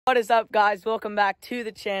What is up, guys? Welcome back to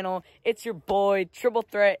the channel. It's your boy Triple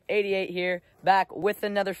Threat 88 here, back with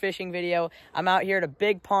another fishing video. I'm out here at a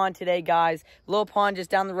big pond today, guys. Little pond just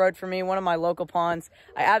down the road from me, one of my local ponds.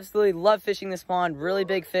 I absolutely love fishing this pond. Really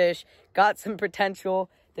big fish. Got some potential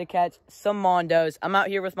to catch some mondos. I'm out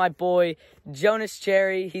here with my boy Jonas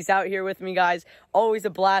Cherry. He's out here with me, guys. Always a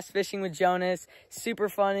blast fishing with Jonas. Super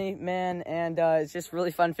funny, man, and it's just really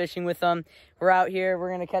fun fishing with him. We're out here.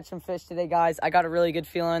 We're gonna catch some fish today, guys. I got a really good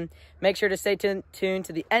feeling. Make sure to stay tuned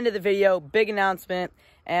to the end of the video. Big announcement,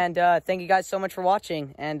 and thank you guys so much for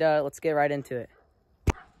watching, and let's get right into it.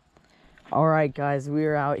 All right, guys, we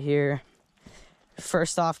are out here.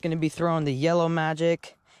 First off, gonna be throwing the yellow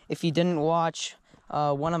magic. If you didn't watch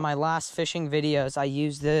one of my last fishing videos, I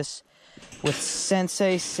used this with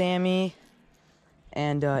Sensei Sammy,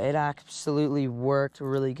 and it absolutely worked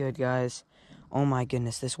really good, guys. Oh my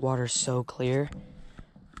goodness, this water's so clear.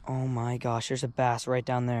 Oh my gosh, there's a bass right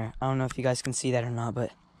down there. I don't know if you guys can see that or not,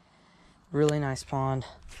 but really nice pond.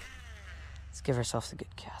 Let's give ourselves a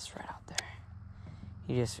good cast right out there.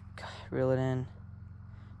 You just reel it in,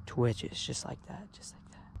 twitches just like that, just like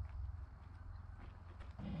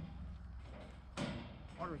that.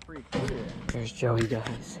 Water's pretty clear. There's Joey,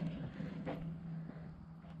 guys.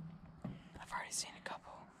 I've already seen a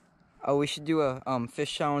couple. Oh, we should do a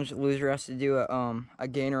fish challenge. Loser has to do a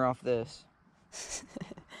gainer off this.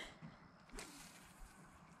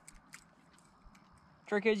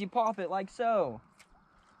 Trick is you pop it like so.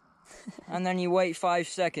 And then you wait 5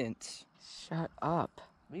 seconds. Shut up.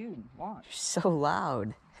 Dude, watch. You're so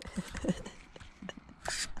loud.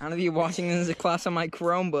 I don't know if you're watching this as a class on my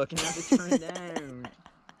Chromebook and you have to turn it down.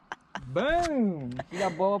 Boom! See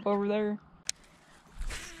that blow up over there?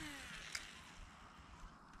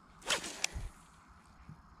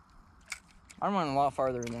 I'm running a lot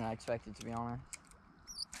farther than I expected, to be honest.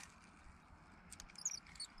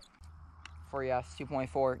 For yes,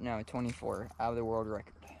 2.4, no, 24, out of the world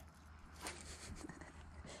record.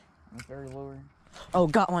 It's very lure. Oh,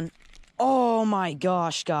 got one. Oh my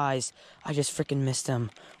gosh, guys. I just freaking missed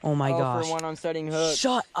him. Oh my gosh. For one on setting hook.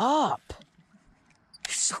 Shut up.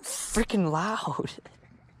 You're so freaking loud.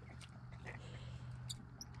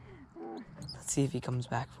 Let's see if he comes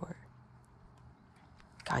back for it.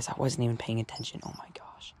 Guys, I wasn't even paying attention. Oh my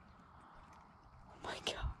gosh. Oh my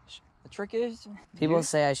gosh. The trick is... People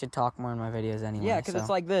say I should talk more in my videos anyway. Yeah, because it's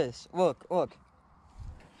like this. Look, look.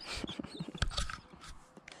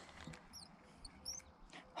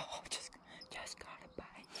 Oh, just got a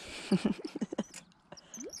bite.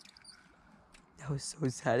 That was so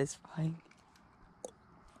satisfying.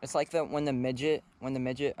 It's like when the midget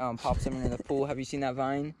pops him into the pool. Have you seen that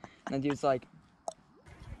vine? And the dude's like...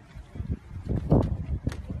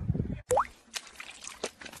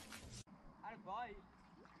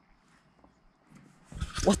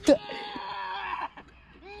 What the?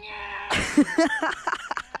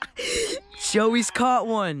 Joey's caught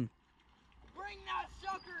one. Bring that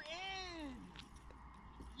sucker in.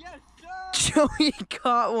 Yes, sir. Joey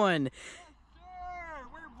caught one. Yes, sir.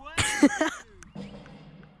 We're waiting.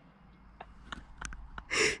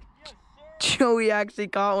 Yes, sir. Joey actually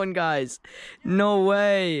caught one, guys. No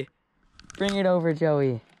way. Bring it over,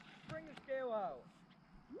 Joey. Bring the scale out.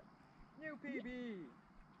 New PB.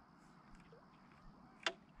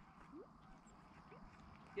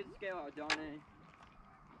 Get the scale out, Donnie.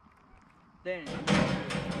 Danny, get the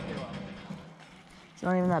scale out. It's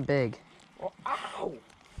not even that big. Oh, ow!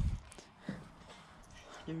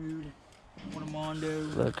 Dude, what a mondo.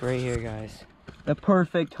 Look, right here, guys. The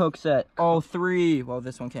perfect hook set. All three. Well,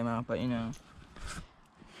 this one came out, but you know.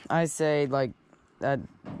 I say, like, that'd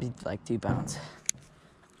be like 2 pounds.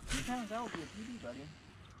 2 pounds? That would be a PB, buddy.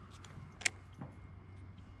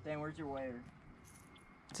 Dan, where's your weigher?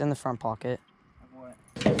 It's in the front pocket. Of what?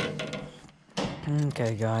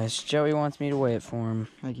 Okay, guys. Joey wants me to weigh it for him.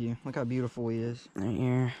 Thank you. Look how beautiful he is. Right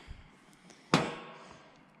here.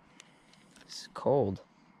 It's cold.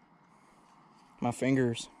 My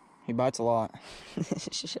fingers. He bites a lot.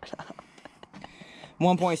 Shut up.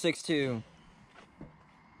 1.62.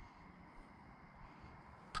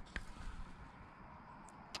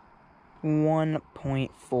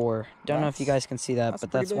 $1.4. Don't know if you guys can see that,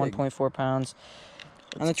 but that's 1.4 pounds.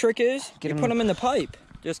 And the trick is, you put them in the pipe.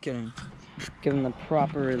 Just kidding. Give him the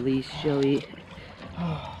proper release, Joey.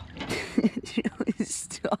 Joey,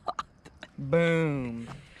 stop. Boom.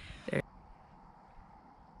 There.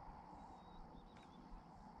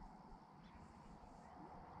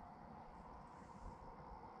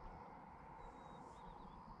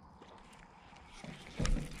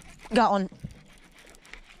 Got one.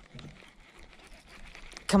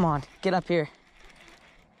 Come on, get up here.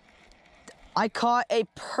 I caught a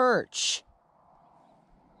perch.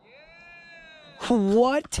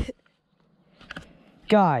 What?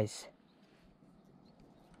 Guys,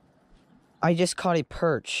 I just caught a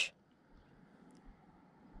perch.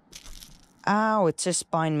 Ow, it just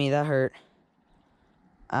spined me. That hurt.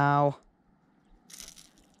 Ow.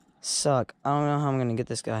 Suck. I don't know how I'm gonna get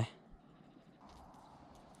this guy.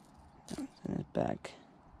 In his back.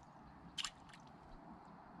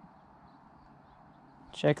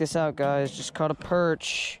 Check this out, guys. Just caught a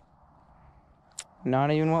perch.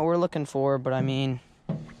 Not even what we're looking for, but I mean,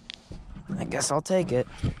 I guess I'll take it.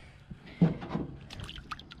 There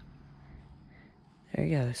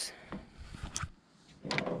he goes.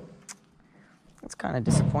 That's kind of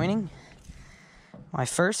disappointing. My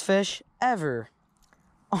first fish ever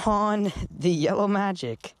on the Yellow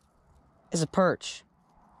Magic is a perch.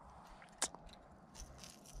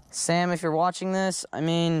 Sam, if you're watching this, I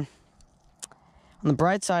mean, on the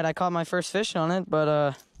bright side, I caught my first fish on it,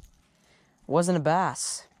 but wasn't a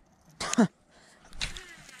bass. It's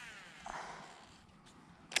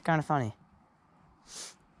kind of funny.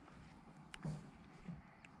 I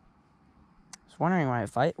was wondering why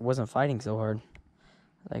it wasn't fighting so hard.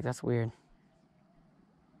 Like, that's weird.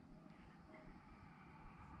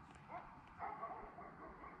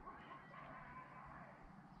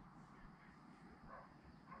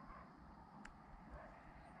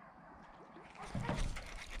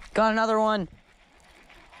 Got another one.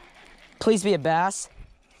 Please be a bass.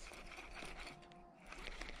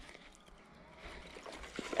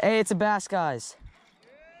 Hey, it's a bass, guys.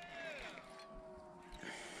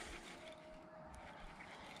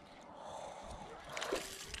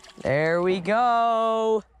 There we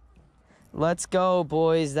go. Let's go,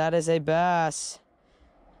 boys. That is a bass.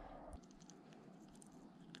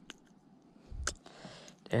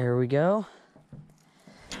 There we go.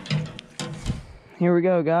 Here we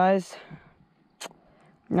go, guys.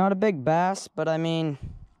 Not a big bass, but I mean,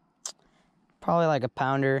 probably like a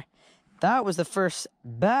pounder. That was the first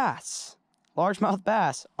bass, largemouth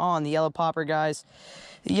bass, on the yellow popper, guys.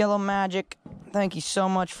 The Yellow Magic. Thank you so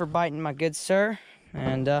much for biting, my good sir.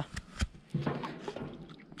 And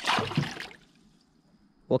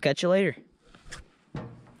we'll catch you later.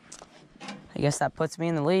 I guess that puts me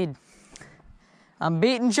in the lead. I'm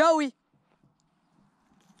beating Joey.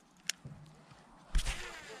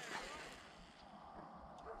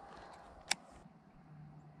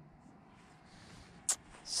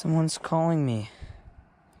 Someone's calling me.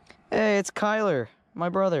 Hey, it's Kyler, my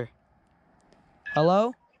brother.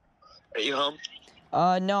 Hello? Are you home?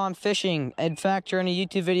 No, I'm fishing. In fact, you're in a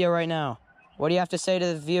YouTube video right now. What do you have to say to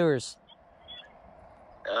the viewers?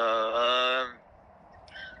 Go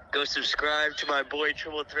subscribe to my boy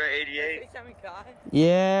Triple Threat 88.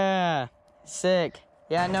 Yeah, sick.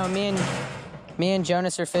 Yeah, no, me and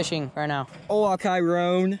Jonas are fishing right now. Hola,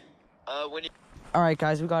 Tyrone. All right,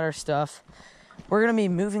 guys, we got our stuff. We're gonna be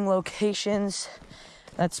moving locations.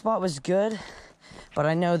 That spot was good, but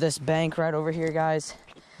I know this bank right over here, guys,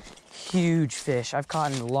 huge fish. I've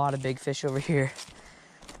caught a lot of big fish over here.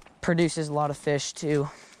 Produces a lot of fish too.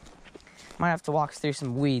 Might have to walk through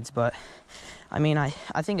some weeds, but I mean, I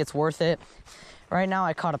think it's worth it. Right now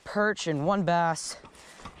I caught a perch and one bass.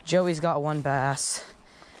 Joey's got one bass.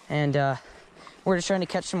 And we're just trying to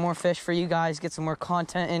catch some more fish for you guys, get some more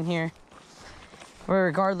content in here. But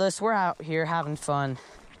regardless, we're out here having fun.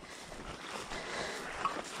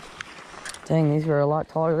 Dang, these were a lot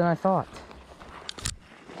taller than I thought.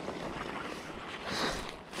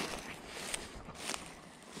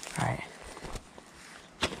 All right.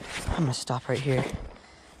 I'm gonna stop right here,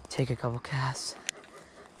 take a couple casts.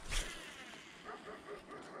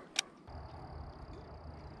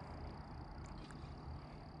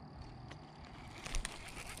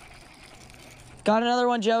 Got another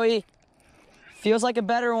one, Joey. Feels like a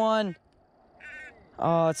better one.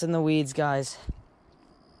 Oh, it's in the weeds, guys.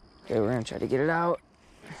 Okay, we're gonna try to get it out.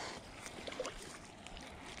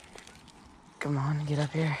 Come on, get up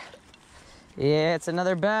here. Yeah, it's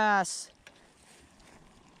another bass.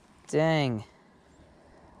 Dang.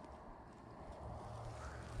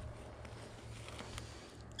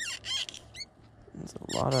 There's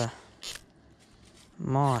a lot of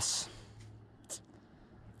moss.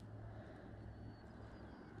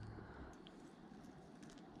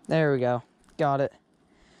 There we go. Got it.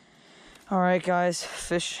 All right, guys.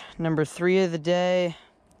 Fish number 3 of the day.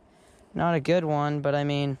 Not a good one, but I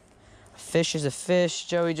mean, a fish is a fish.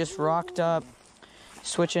 Joey just rocked up.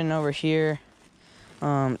 Switching over here.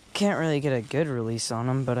 Can't really get a good release on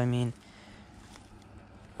him, but I mean,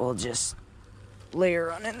 we'll just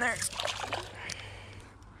layer on in there.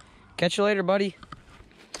 Catch you later, buddy.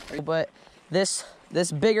 But this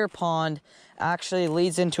bigger pond actually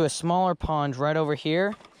leads into a smaller pond right over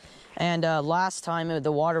here. And last time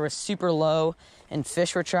the water was super low and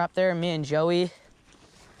fish were trapped there. Me and Joey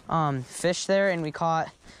fished there and we caught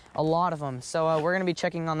a lot of them. So we're gonna be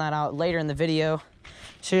checking on that out later in the video.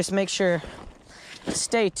 So just make sure,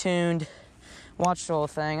 stay tuned, watch the whole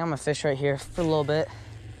thing. I'm gonna fish right here for a little bit.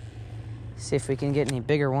 See if we can get any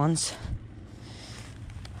bigger ones.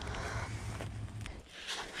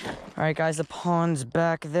 All right, guys, the pond's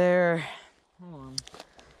back there. Hold on.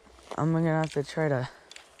 I'm gonna have to try to...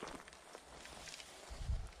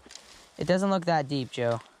 It doesn't look that deep,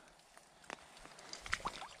 Joe.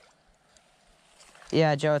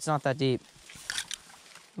 Yeah, Joe, it's not that deep.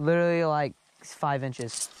 Literally like 5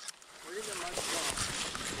 inches.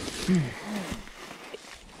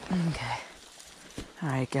 Okay. All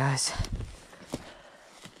right, guys.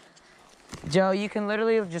 Joe, you can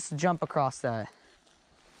literally just jump across that.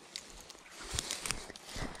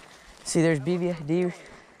 See, there's BVID. There's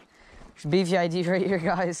BVID right here,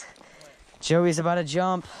 guys. Joey's about to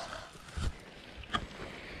jump.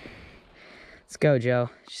 Let's go, Joe.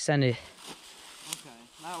 Just send it. Okay,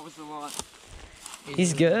 that was a lot.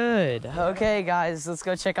 He's good. Okay, guys, let's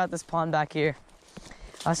go check out this pond back here.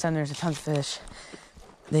 Last time there's a ton of fish.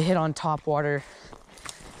 They hit on top water.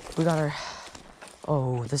 We got our...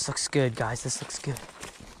 Oh, this looks good, guys. This looks good.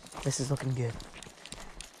 This is looking good.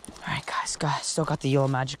 All right, guys, still got the yellow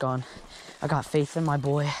magic on. I got faith in my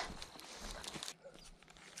boy.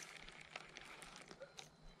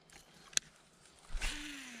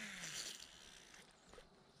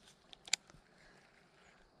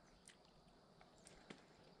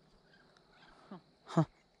 Huh.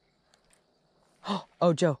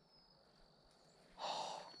 Oh, Joe.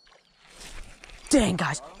 Dang,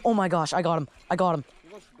 guys. Oh my gosh, I got him. I got him.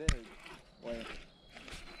 He looks big. Wait.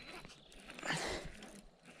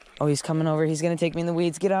 Oh, he's coming over. He's gonna take me in the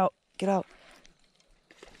weeds. Get out. Get out.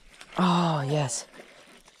 Oh, yes.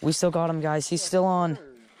 We still got him, guys. He's still on.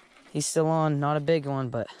 He's still on. Not a big one,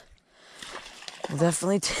 but we'll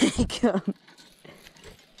definitely take him.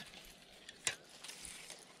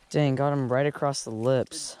 Dang, got him right across the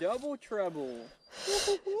lips. The double treble.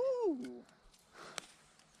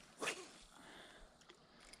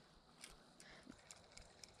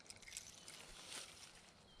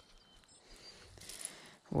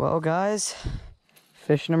 Well, guys,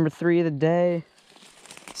 fish number 3 of the day.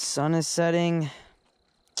 Sun is setting.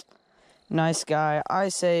 Nice guy. I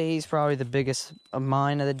say he's probably the biggest of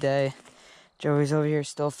mine of the day. Joey's over here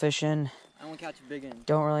still fishing. I want to catch a big one.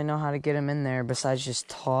 Don't really know how to get him in there besides just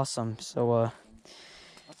toss him. So,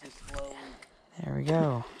 Let's just slowly. there we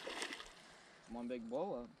go. One big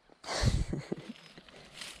blow up.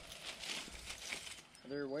 Are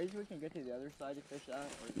there ways we can get to the other side to fish that? Or...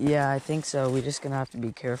 Yeah, I think so. We're just gonna have to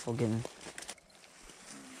be careful getting...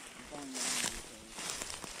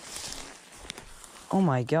 Oh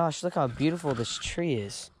my gosh, look how beautiful this tree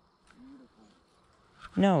is.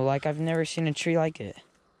 No, like I've never seen a tree like it.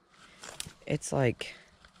 It's like,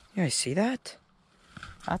 you guys see that?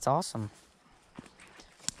 That's awesome.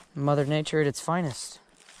 Mother Nature at its finest.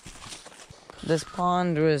 This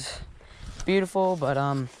pond was beautiful, but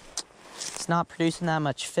it's not producing that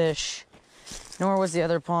much fish. Nor was the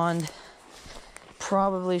other pond.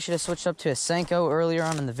 Probably should have switched up to a Senko earlier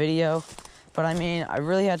on in the video. But I mean, I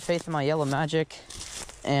really had faith in my yellow magic,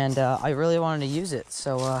 and I really wanted to use it.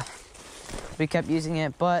 So we kept using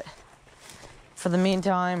it, but for the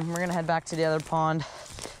meantime, we're gonna head back to the other pond,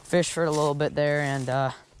 fish for a little bit there,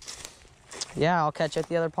 and yeah, I'll catch you at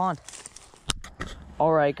the other pond.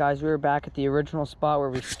 All right, guys, we were back at the original spot where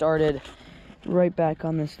we started, right back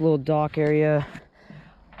on this little dock area.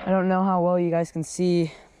 I don't know how well you guys can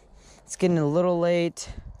see. It's getting a little late.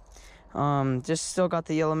 Just still got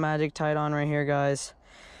the yellow magic tied on right here, guys.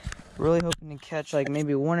 Really hoping to catch like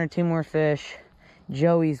maybe 1 or 2 more fish.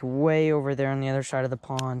 Joey's way over there on the other side of the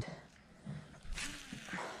pond.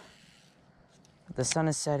 The sun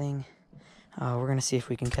is setting. We're gonna see if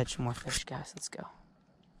we can catch some more fish, guys. Let's go.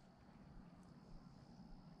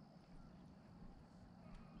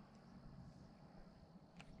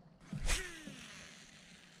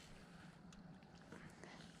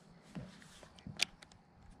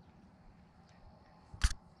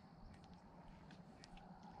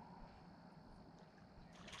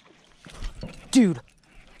 Dude.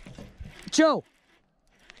 Joe.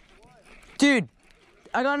 Dude,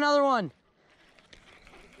 I got another one.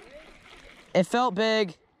 It felt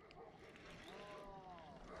big.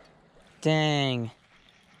 Dang.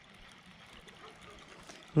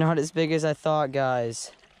 Not as big as I thought,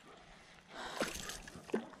 guys.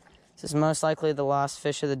 This is most likely the last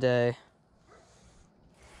fish of the day.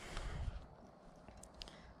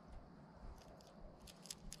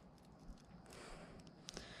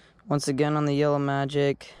 once again on the Yellow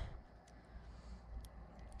Magic.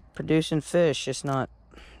 Producing fish, just not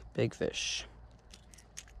big fish.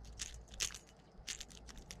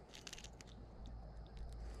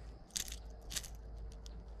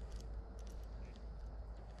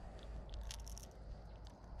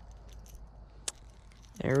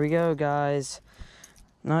 There we go, guys.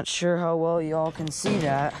 Not sure how well y'all can see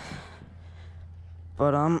that,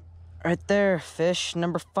 but right there, fish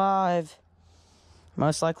number 5.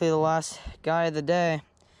 Most likely the last guy of the day.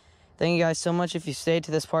 Thank you guys so much if you stayed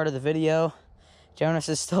to this part of the video. Jonas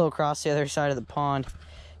is still across the other side of the pond,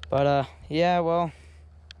 but yeah, well,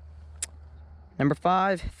 number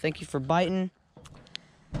 5. Thank you for biting.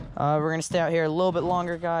 We're gonna stay out here a little bit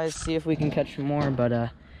longer, guys. See if we can catch some more, but I'll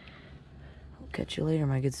catch you later,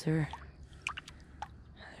 my good sir.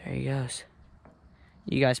 There he goes.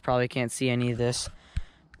 You guys probably can't see any of this.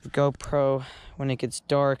 The GoPro, when it gets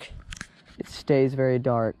dark, it stays very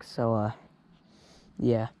dark. So,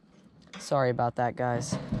 yeah. Sorry about that,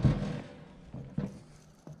 guys.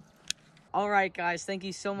 Alright, guys. Thank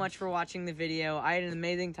you so much for watching the video. I had an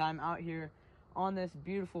amazing time out here on this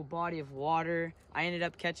beautiful body of water. I ended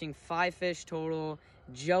up catching 5 fish total.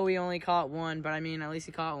 Joey only caught 1, but I mean, at least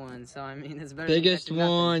he caught 1. So, I mean, it's better Biggest than catching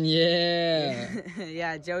one, yeah.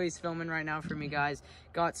 Yeah, Joey's filming right now for me, guys.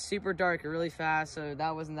 Got super dark really fast, so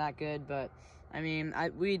that wasn't that good. But, I mean,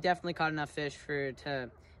 we definitely caught enough fish to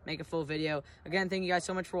make a full video. Again, thank you guys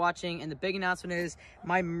so much for watching. And the big announcement is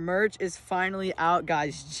my merch is finally out,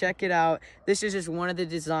 guys. Check it out. This is just one of the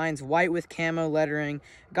designs, white with camo lettering.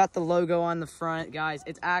 Got the logo on the front, guys.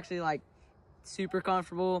 It's actually, like, super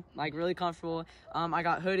comfortable, like really comfortable. I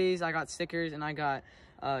got hoodies, I got stickers, and I got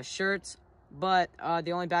shirts, but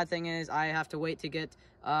the only bad thing is I have to wait to get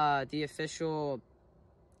the official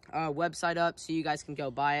website up so you guys can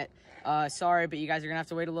go buy it. Sorry, but you guys are gonna have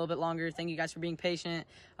to wait a little bit longer. Thank you guys for being patient.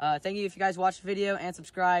 Thank you if you guys watched the video and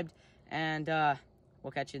subscribed, and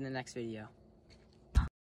we'll catch you in the next video.